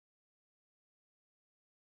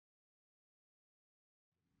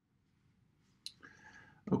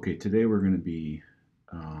Okay, today we're going to be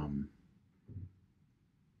um,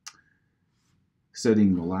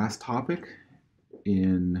 studying the last topic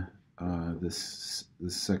in this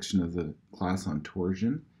section of the class on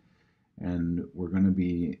torsion, and we're going to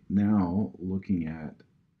be now looking at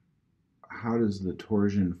how does the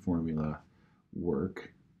torsion formula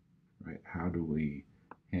work, right? How do we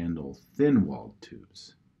handle thin-walled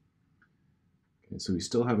tubes? Okay, so we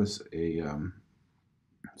still have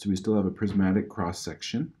a prismatic cross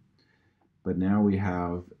section. But now we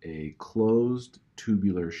have a closed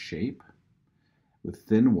tubular shape with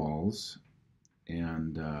thin walls,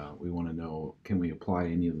 and we want to know, can we apply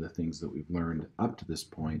any of the things that we've learned up to this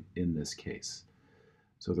point in this case?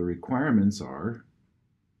 So the requirements are,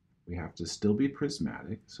 we have to still be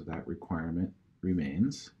prismatic, so that requirement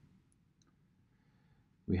remains.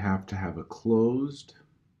 We have to have a closed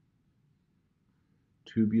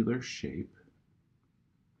tubular shape.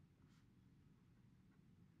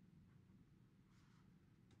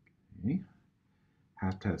 Okay.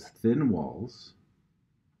 Have to have thin walls.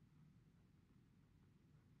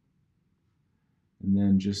 And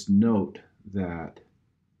then just note that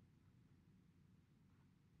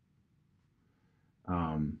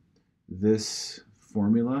this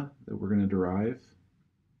formula that we're going to derive,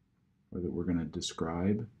 or that we're going to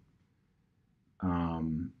describe,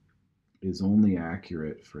 is only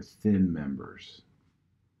accurate for thin members.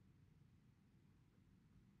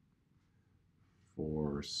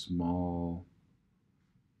 For small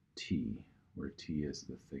t, where t is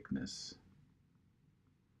the thickness.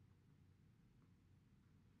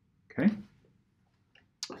 Okay.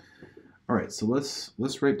 All right, so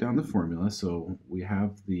let's write down the formula. So we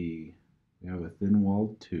have a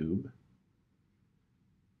thin-walled tube.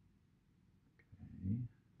 Okay.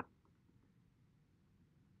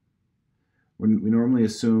 We normally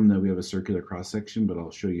assume that we have a circular cross-section, but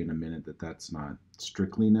I'll show you in a minute that that's not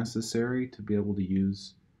strictly necessary to be able to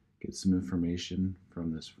get some information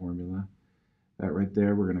from this formula. That right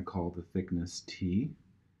there we're going to call the thickness T.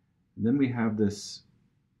 And then we have this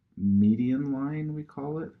median line, we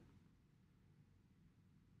call it.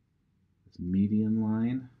 This median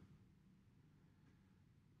line.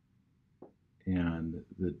 And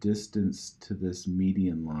the distance to this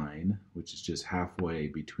median line, which is just halfway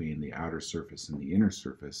between the outer surface and the inner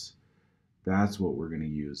surface, that's what we're going to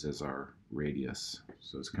use as our radius.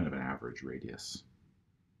 So it's kind of an average radius.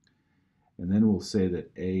 And then we'll say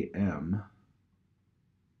that AM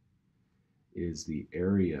is the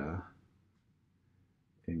area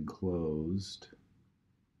enclosed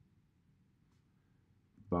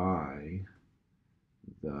by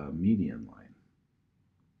the median line.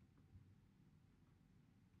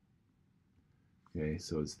 Okay,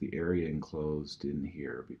 so it's the area enclosed in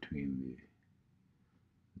here between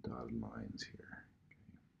the dotted lines here.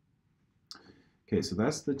 Okay, so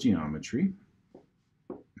that's the geometry.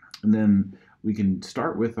 And then we can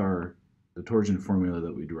start with the torsion formula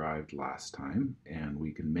that we derived last time, and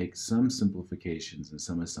we can make some simplifications and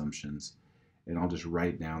some assumptions, and I'll just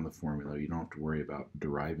write down the formula. You don't have to worry about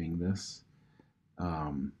deriving this.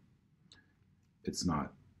 It's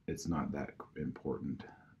not that important.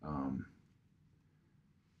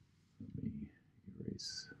 Let me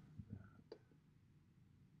erase that.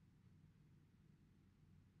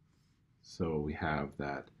 So we have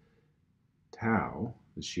that tau,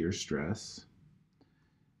 the shear stress,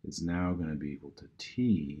 is now going to be equal to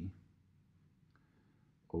T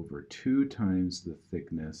over 2 times the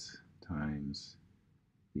thickness times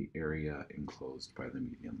the area enclosed by the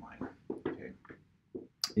median line. Okay.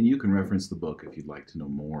 And you can reference the book if you'd like to know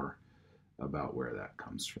more about where that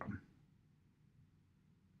comes from.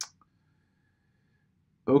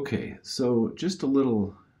 Okay, so just a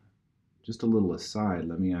little aside,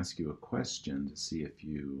 let me ask you a question to see if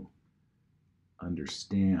you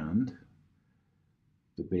understand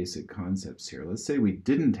the basic concepts here. Let's say we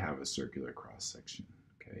didn't have a circular cross-section,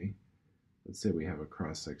 okay? Let's say we have a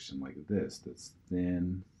cross-section like this that's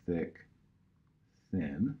thin, thick,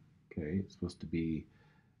 thin, okay? It's supposed to be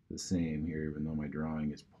the same here, even though my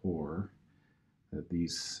drawing is poor, that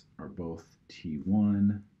these are both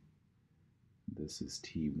T1, this is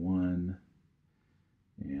T1,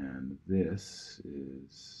 and this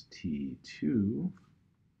is T2,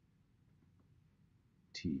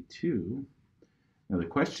 T2. Now the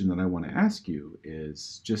question that I want to ask you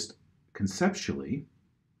is, just conceptually,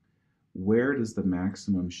 where does the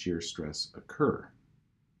maximum shear stress occur?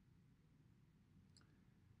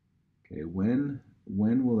 Okay, when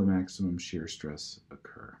will the maximum shear stress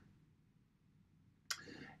occur?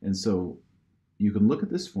 And so you can look at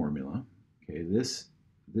this formula. Okay,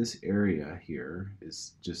 this area here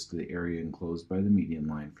is just the area enclosed by the median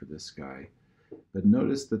line for this guy. But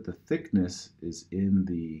notice that the thickness is in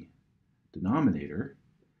the denominator.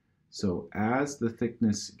 So as the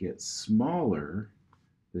thickness gets smaller,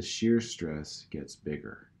 the shear stress gets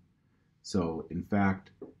bigger. So in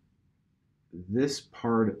fact, this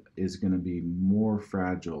part is going to be more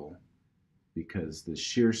fragile because the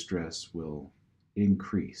shear stress will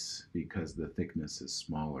increase because the thickness is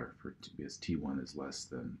smaller because T1 is less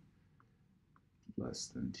than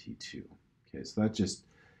T2. Okay, so that just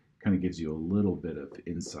kind of gives you a little bit of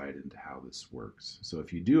insight into how this works. So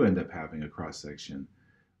if you do end up having a cross-section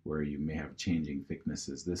where you may have changing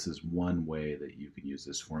thicknesses, this is one way that you can use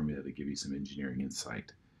this formula to give you some engineering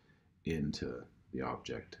insight into the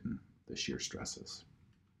object and the shear stresses.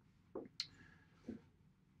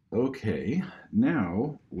 Okay,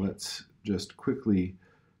 now let's just quickly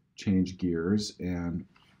change gears, and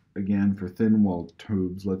again for thin-walled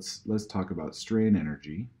tubes, let's talk about strain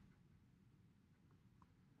energy.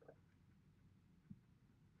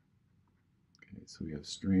 Okay, so we have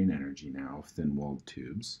strain energy now of thin-walled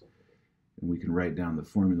tubes, and we can write down the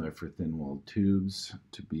formula for thin-walled tubes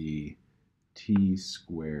to be T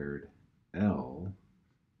squared L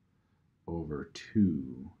over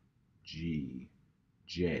 2G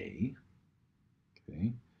J,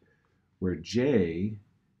 okay, where J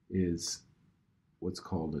is what's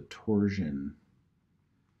called a torsion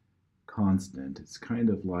constant. It's kind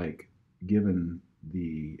of like given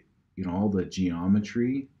the, all the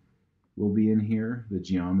geometry will be in here. The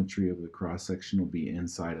geometry of the cross-section will be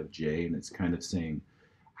inside of J, and it's kind of saying,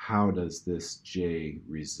 how does this J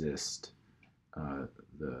resist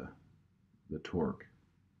the torque?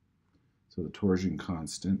 So the torsion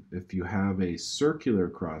constant, if you have a circular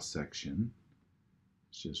cross-section,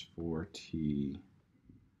 it's just 4T,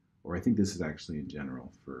 or I think this is actually in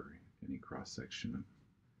general for any cross-section,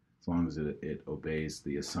 as long as it obeys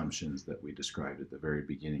the assumptions that we described at the very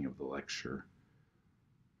beginning of the lecture.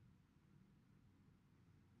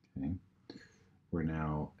 Okay, where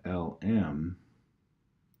now LM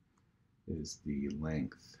is the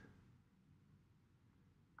length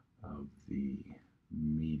of the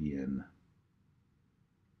median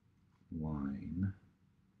line.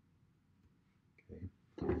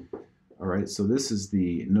 Okay. All right, so this is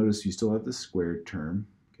the, notice you still have the squared term.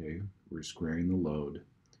 Okay, we're squaring the load.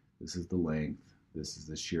 This is the length. This is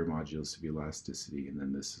the shear modulus of elasticity, and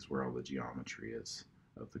then this is where all the geometry is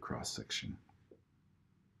of the cross-section.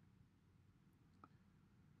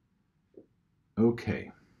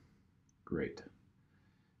 Okay, great.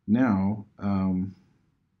 Now,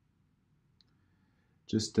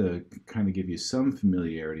 just to kind of give you some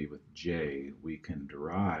familiarity with J, we can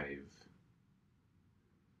derive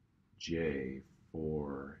J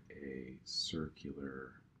for a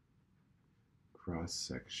circular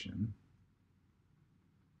cross-section.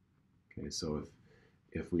 Okay, so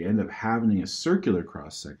if we end up having a circular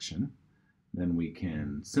cross-section, then we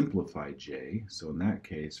can simplify J. So in that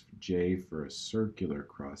case, J for a circular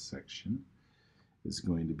cross-section is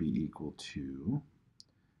going to be equal to,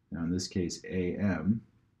 now in this case, AM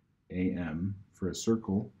for a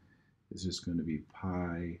circle is just going to be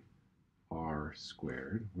pi r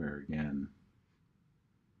squared, where again,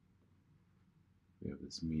 we have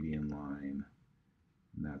this median line,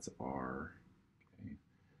 and that's r. Okay.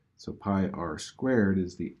 So pi r squared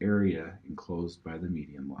is the area enclosed by the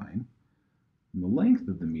median line. And the length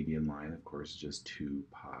of the median line, of course, is just 2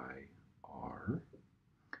 pi r.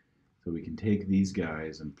 So we can take these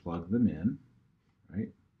guys and plug them in, right?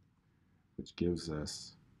 Which gives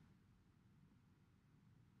us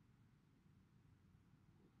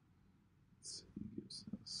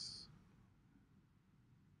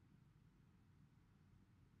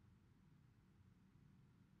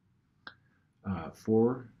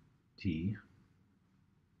 4t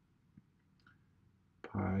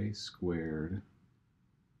pi squared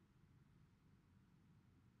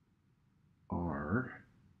r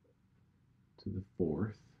to the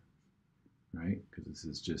fourth, right? Because this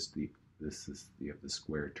is just you have the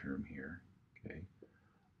square term here, okay?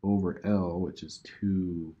 Over L, which is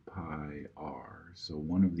 2 pi r. So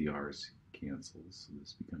one of the r's cancels, so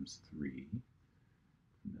this becomes 3,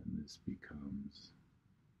 and then this becomes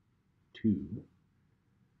 2.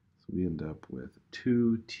 So we end up with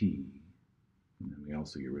 2t, and then we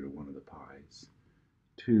also get rid of one of the pi's,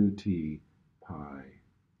 2t pi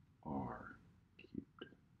r cubed.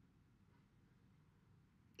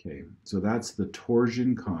 Okay, so that's the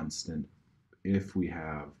torsion constant if we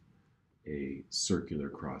have a circular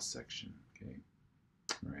cross-section. Okay,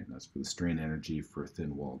 all right, that's for the strain energy for a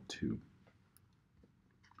thin-walled tube.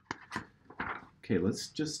 Okay, let's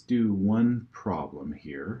just do one problem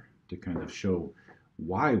here to kind of show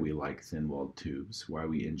why we like thin-walled tubes, why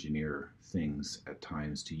we engineer things at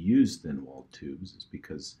times to use thin-walled tubes, is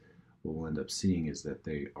because what we'll end up seeing is that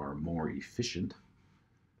they are more efficient.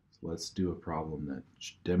 So let's do a problem that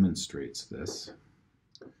demonstrates this.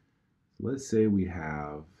 So let's say we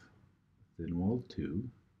have a thin-walled tube,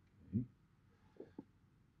 okay,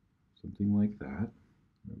 something like that,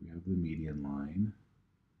 where we have the median line.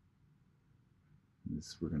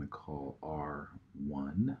 This we're going to call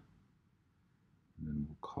R1. And then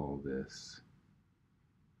we'll call this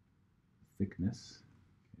thickness.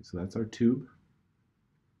 Okay, so that's our tube.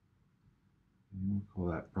 And we'll call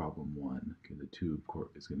that problem 1. Okay, the tube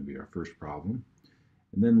is going to be our first problem.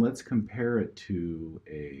 And then let's compare it to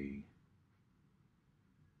a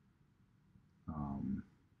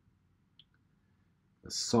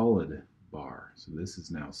solid bar. So this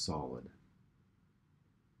is now solid.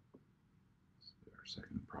 So our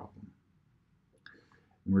second problem.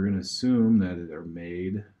 And we're going to assume that they're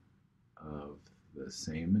made of the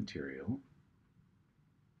same material.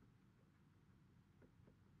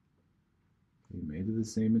 Okay, made of the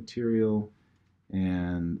same material,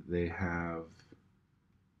 and they have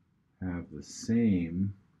the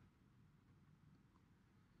same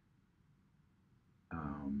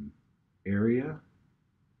area,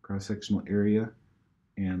 cross-sectional area,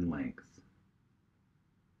 and length.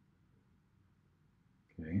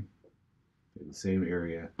 Okay. The same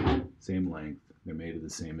area, same length, they're made of the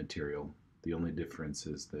same material. The only difference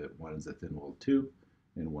is that one is a thin-walled tube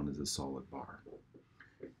and one is a solid bar.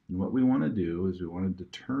 And what we want to do is we want to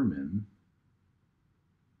determine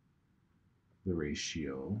the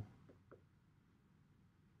ratio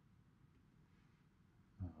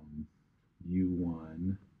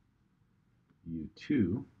U1,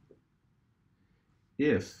 U2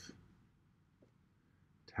 if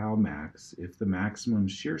tau max, if the maximum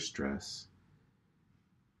shear stress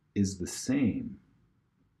is the same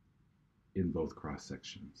in both cross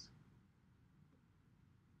sections.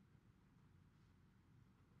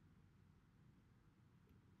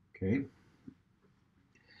 Okay,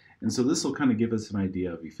 and so this will kind of give us an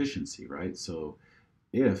idea of efficiency, right? So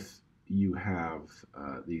if you have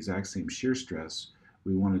the exact same shear stress,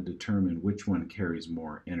 we want to determine which one carries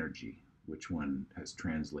more energy, which one has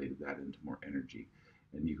translated that into more energy.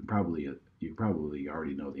 And you probably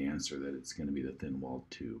already know the answer, that it's going to be the thin-walled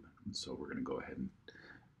tube. And so we're going to go ahead and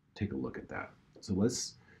take a look at that. So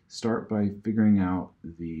let's start by figuring out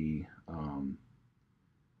the,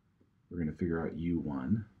 we're going to figure out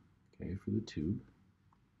U1, okay, for the tube.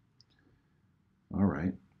 All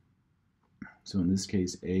right. So in this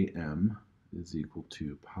case, AM is equal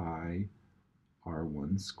to pi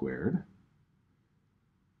R1 squared.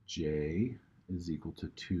 J is equal to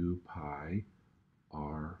 2 pi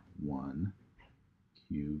R1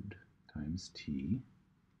 cubed times T.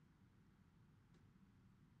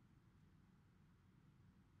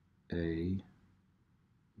 A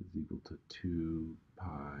is equal to 2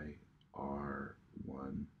 pi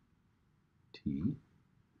R1 T.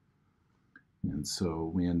 And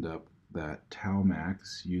so we end up that tau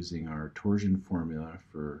max, using our torsion formula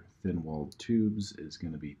for thin-walled tubes, is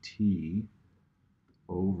going to be T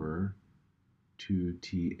over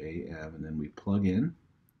 2TAM, and then we plug in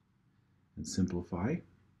and simplify.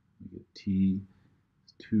 We get T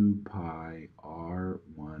is 2 pi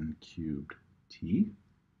R1 cubed T,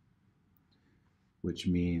 which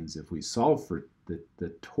means if we solve for the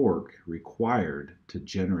torque required to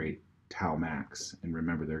generate tau max, and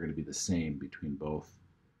remember they're going to be the same between both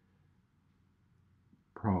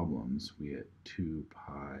problems, we get 2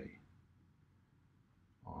 pi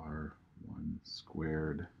R1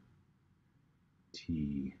 squared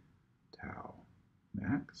T tau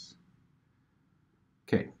max.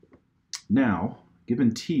 Okay, now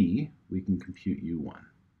given T, we can compute U1.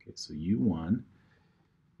 Okay, so U1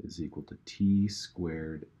 is equal to T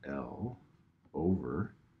squared L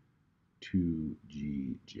over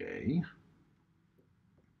 2GJ.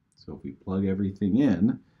 So if we plug everything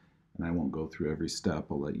in, and I won't go through every step,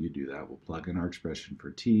 I'll let you do that. We'll plug in our expression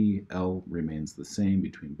for T. L remains the same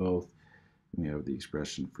between both. And we have the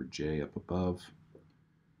expression for J up above.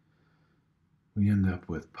 We end up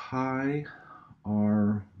with pi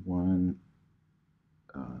R1,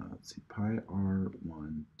 pi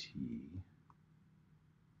R1 T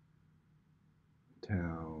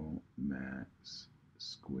tau max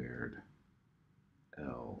squared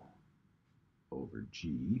L over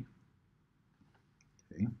G.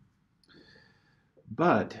 Okay.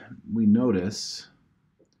 But we notice,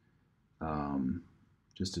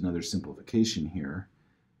 just another simplification here,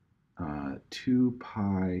 2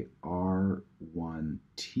 pi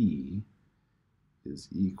R1T is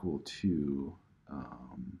equal to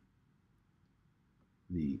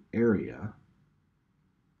the area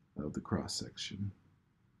of the cross section.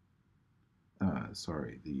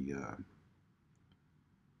 Sorry,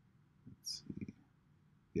 let's see.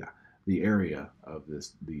 Yeah, the area of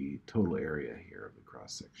this, the total area here of the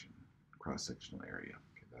cross-sectional area.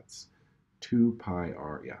 Okay, that's 2 pi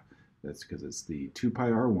r, yeah, that's because it's the 2 pi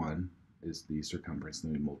r1 is the circumference,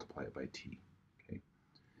 and then we multiply it by t, okay?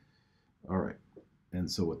 All right,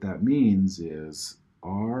 and so what that means is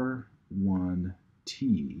r1t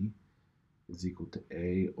is equal to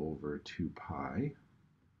a over 2 pi.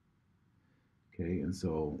 Okay, and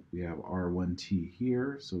so we have r1t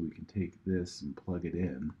here, so we can take this and plug it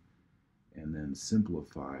in and then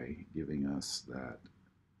simplify, giving us that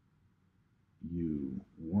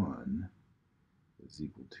u1 is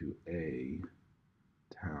equal to a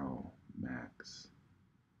tau max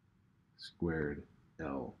squared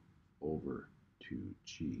L over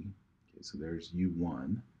 2g. Okay, so there's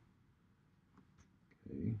u1.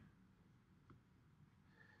 Okay.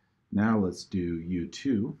 Now let's do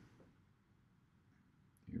u2.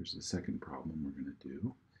 Here's the second problem we're going to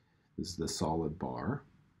do. This is the solid bar.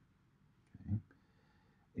 Okay.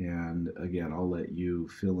 And again, I'll let you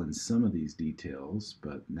fill in some of these details,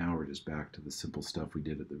 but now we're just back to the simple stuff we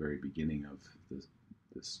did at the very beginning of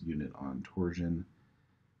this unit on torsion.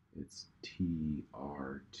 It's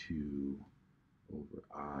TR2 over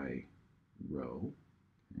I rho,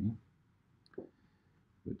 okay,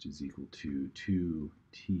 which is equal to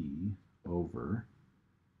 2t over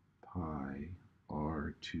pi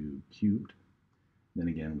r2 cubed. Then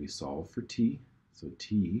again, we solve for t, so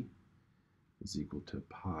t is equal to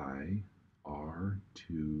pi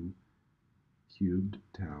r2 cubed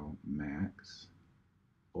tau max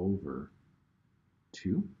over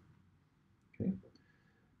 2. Okay.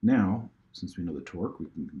 Now, since we know the torque, we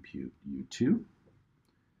can compute u2,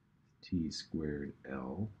 t squared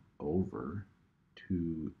L over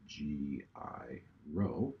 2gi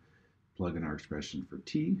rho. Plug in our expression for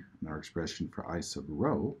t and our expression for I sub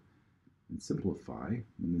rho and simplify. And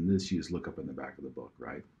then this you just look up in the back of the book,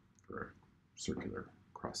 right, for a circular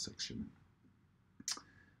cross-section.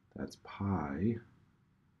 That's pi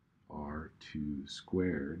r2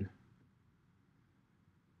 squared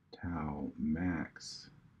tau max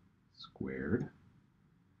squared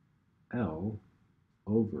L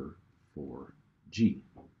over 4g.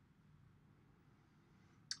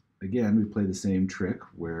 Again, we play the same trick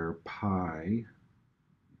where pi,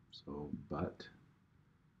 but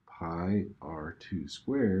pi r2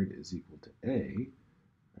 squared is equal to a,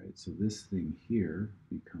 right? So this thing here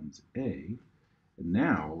becomes a, and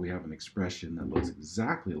now we have an expression that looks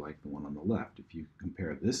exactly like the one on the left. If you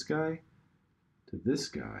compare this guy to this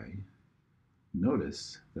guy,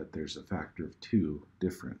 notice that there's a factor of 2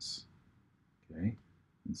 difference, okay?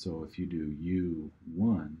 And so if you do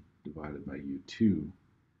u1 divided by u2,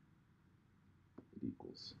 it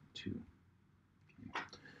equals 2. Okay.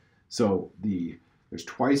 So there's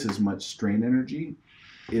twice as much strain energy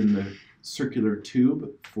in the circular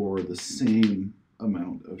tube for the same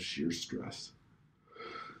amount of shear stress.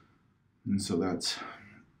 And so that's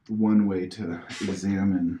one way to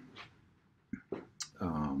examine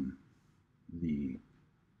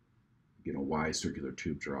why circular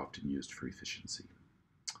tubes are often used for efficiency.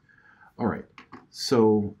 All right,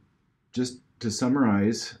 so just to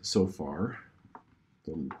summarize so far,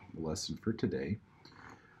 the lesson for today,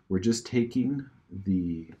 we're just taking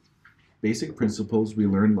the basic principles we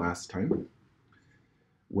learned last time,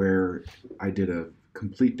 where I did a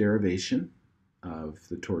complete derivation of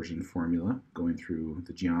the torsion formula, going through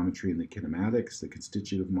the geometry and the kinematics, the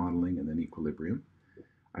constitutive modeling, and then equilibrium.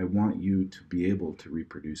 I want you to be able to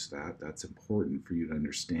reproduce that. That's important for you to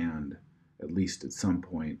understand, at least at some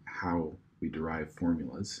point, how we derive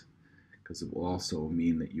formulas, because it will also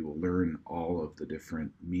mean that you will learn all of the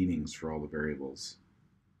different meanings for all the variables.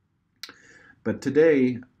 But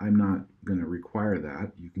today, I'm not going to require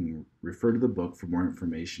that. You can refer to the book for more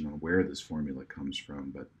information on where this formula comes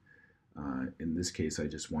from, but in this case, I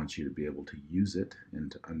just want you to be able to use it and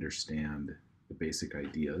to understand the basic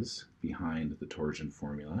ideas behind the torsion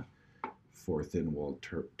formula for thin-walled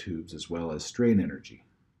tubes, as well as strain energy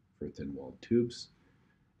for thin-walled tubes.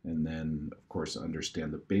 And then, of course,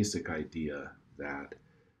 understand the basic idea that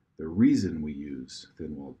the reason we use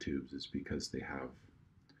thin-walled tubes is because they have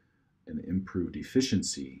an improved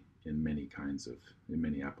efficiency in many torsional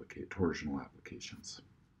applications.